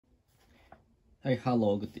Hi,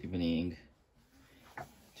 hello, good evening.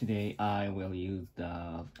 Today I will use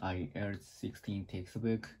the IELTS16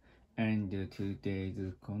 textbook, and today's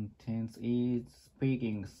content is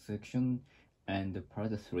speaking section and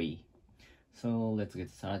part 3. So let's get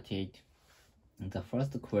started. The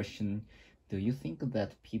first question: do you think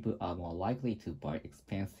that people are more likely to buy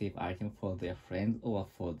expensive items for their friends or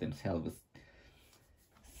for themselves?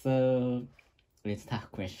 So it's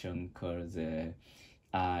that question because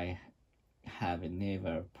I have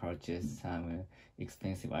never purchased some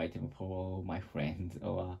expensive item for my friends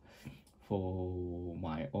or for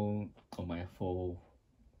my own or for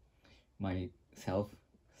myself.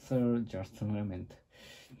 So just a moment.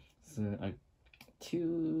 So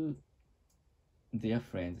to their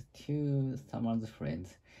friends, to someone's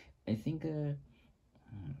friends, I think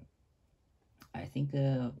I think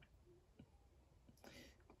the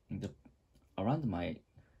around my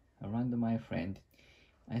friend,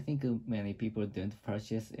 I think many people don't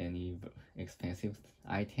purchase any expensive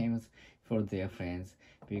items for their friends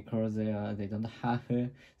because they don't have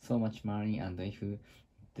so much money, and if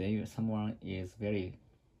someone is very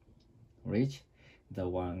rich, the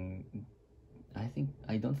one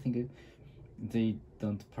I don't think they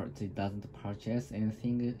doesn't purchase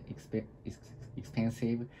anything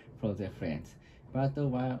expensive for their friends. But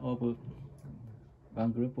one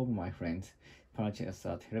group of my friends purchased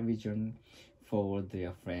a television for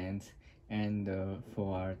their friends and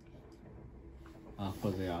for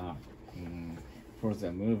their for the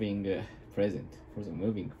moving present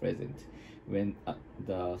when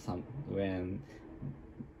when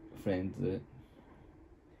friends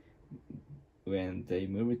when they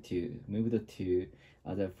moved to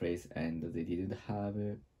other place and they didn't have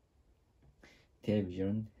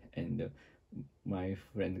television, and my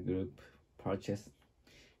friend group purchased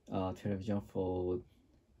a television for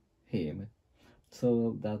him.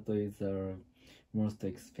 So that is the most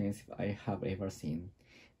expensive I have ever seen.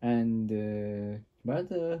 And for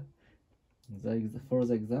the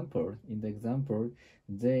example, in the example,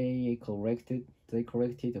 they collected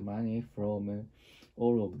money from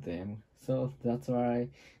all of them. So that's why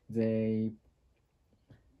they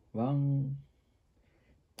one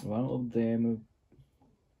of them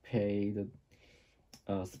paid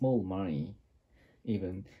small money,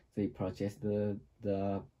 even they purchased the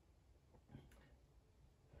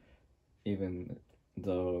even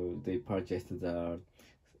though they purchased the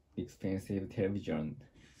expensive television.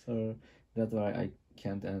 So that's why I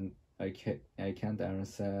can't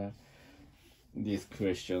answer this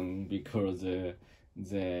question because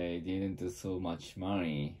they didn't do so much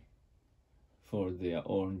money for their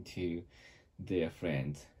own to their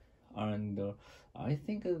friends. And I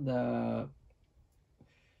think the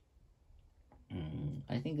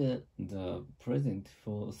present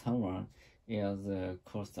for someone is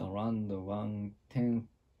cost around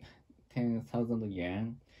 10,000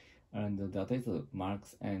 yen, and that is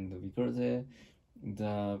marks. And because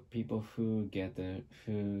the people who get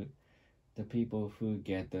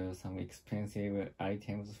some expensive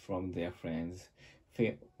items from their friends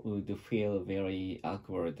would feel very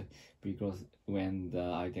awkward because when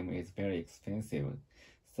the item is very expensive.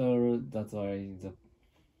 So that's why the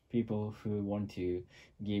people who want to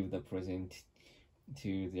give the present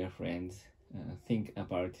to their friends think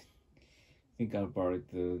about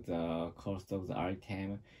the cost of the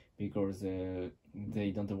item, because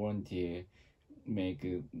they don't want to make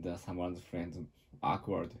someone's friends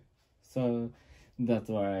awkward. So that's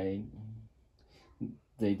why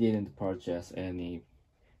they didn't purchase any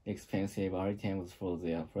expensive items for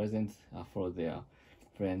their present for their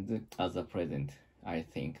friends as a present, I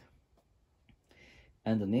think.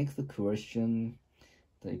 And the next question,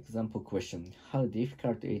 the example question: how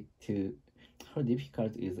difficult is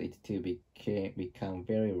it to become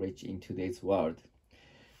very rich in today's world?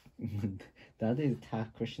 That is a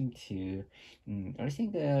tough question to I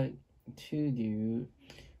think to do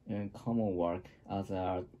common work as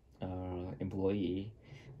a employee.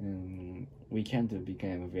 We can't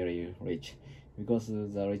become very rich because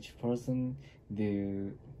the rich person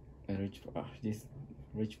the this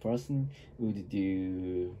rich person would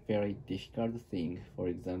do very difficult thing, for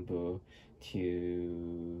example,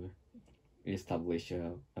 to establish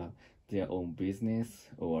their own business,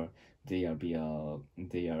 or they are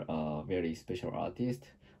a very special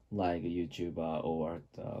artist like YouTuber or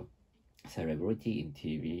the celebrity in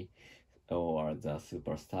TV or the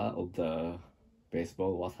superstar of the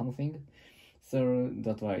baseball or something. So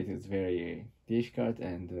that's why it is very difficult,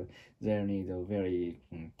 and they need a very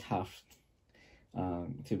tough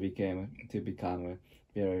to become a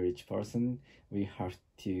very rich person. We have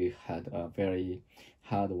to had a very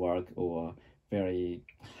hard work, or very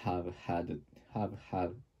have had have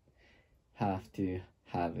to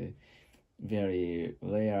have a very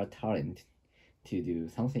rare talent to do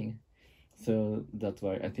something. So that's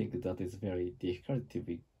why I think that is very difficult to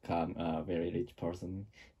become a very rich person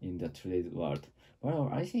in the today's world. Well,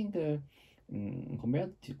 I think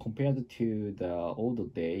compared to the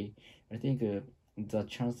old day, I think the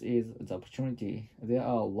chance is the opportunity. There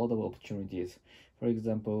are a lot of opportunities. For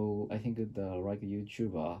example, I think the like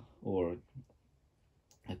YouTuber or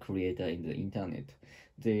a creator in the internet,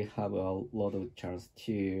 they have a lot of chance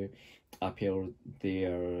to appear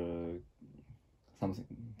their something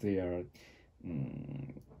their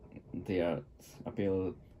their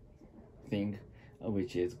appeal thing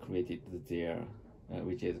which is created there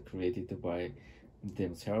which is created by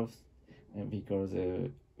themselves because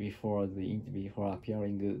before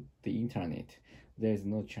appearing the internet there is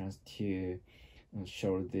no chance to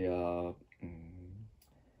show their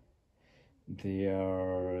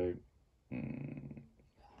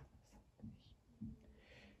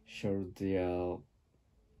show their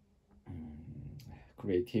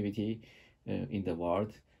creativity in the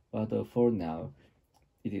world. But for now,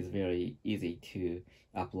 it is very easy to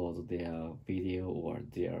upload their video or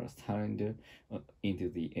their sound into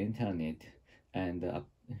the internet, and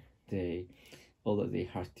all they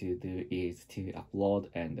have to do is to upload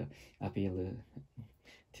and appeal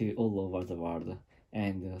to all over the world,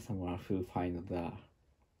 and someone who find the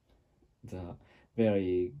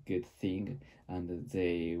very good thing, and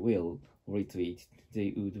they would retweet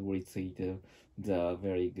the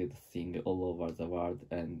very good thing all over the world,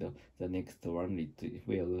 and the next one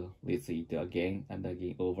will retweet again and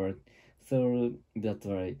again over. So that's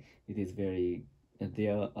why it is very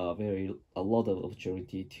there are a lot of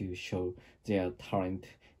opportunity to show their talent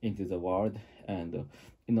into the world, and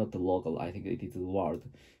not the local, I think it is the world.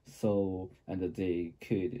 So and they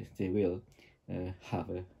will have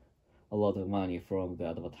a lot of money from the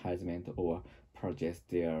advertisement or purchase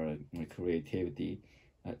their creativity,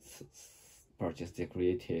 purchase their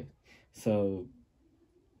creative. So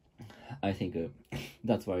I think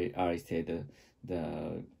that's why I said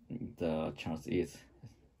the chance is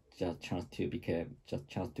just chance to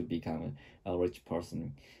become a rich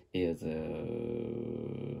person is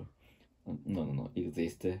no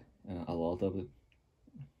exist a lot of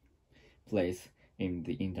place in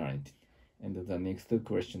the internet. And the next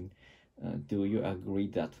question, do you agree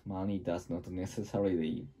that money does not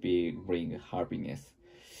necessarily bring happiness?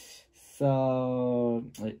 So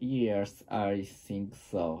yes, I think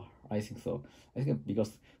so. I think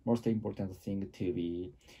because most important thing to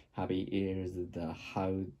be happy is the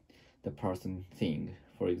how the person think.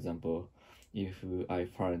 For example, if I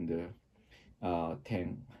find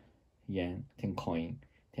 10 yen coin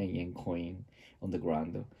on the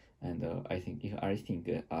ground, and I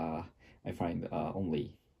find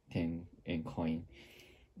only 10 yen coin,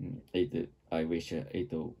 I wish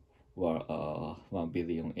it were 1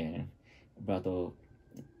 billion yen. But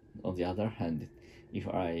on the other hand, if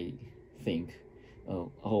I think,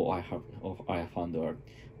 I have found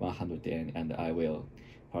 100 yen, and I will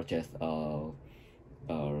purchase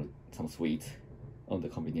some sweets on the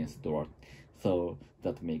convenience store, so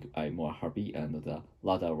that make I more happy. And the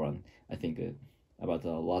latter one, I think about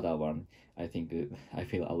the latter one, I think I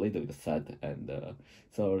feel a little bit sad, and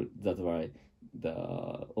so that's why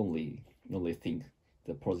the only think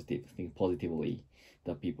positively,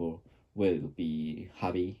 that people will be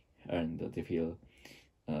happy, and they feel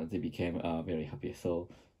they became very happy. So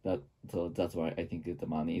that's why I think the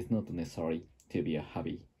money is not necessary to be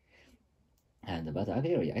happy. And but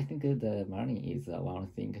actually, I think the money is one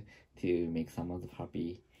thing to make someone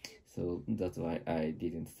happy. So that's why I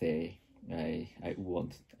didn't say I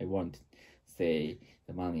won't say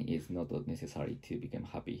the money is not necessary to become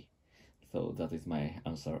happy. So that is my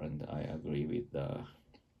answer, and I agree with the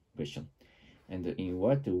question. And in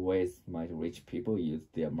what ways might rich people use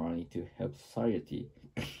their money to help society?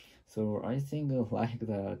 So I think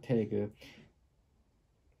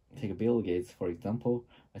take Bill Gates for example.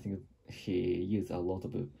 I think he used a lot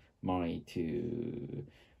of money to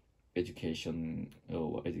education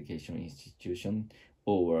institution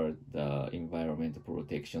over the environment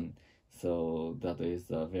protection. So that is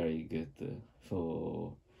very good.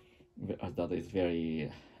 So that is very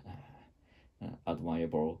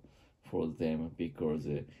admirable for them, because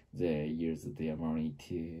they use their money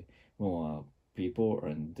to more people,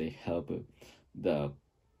 and they help the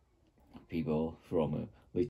people from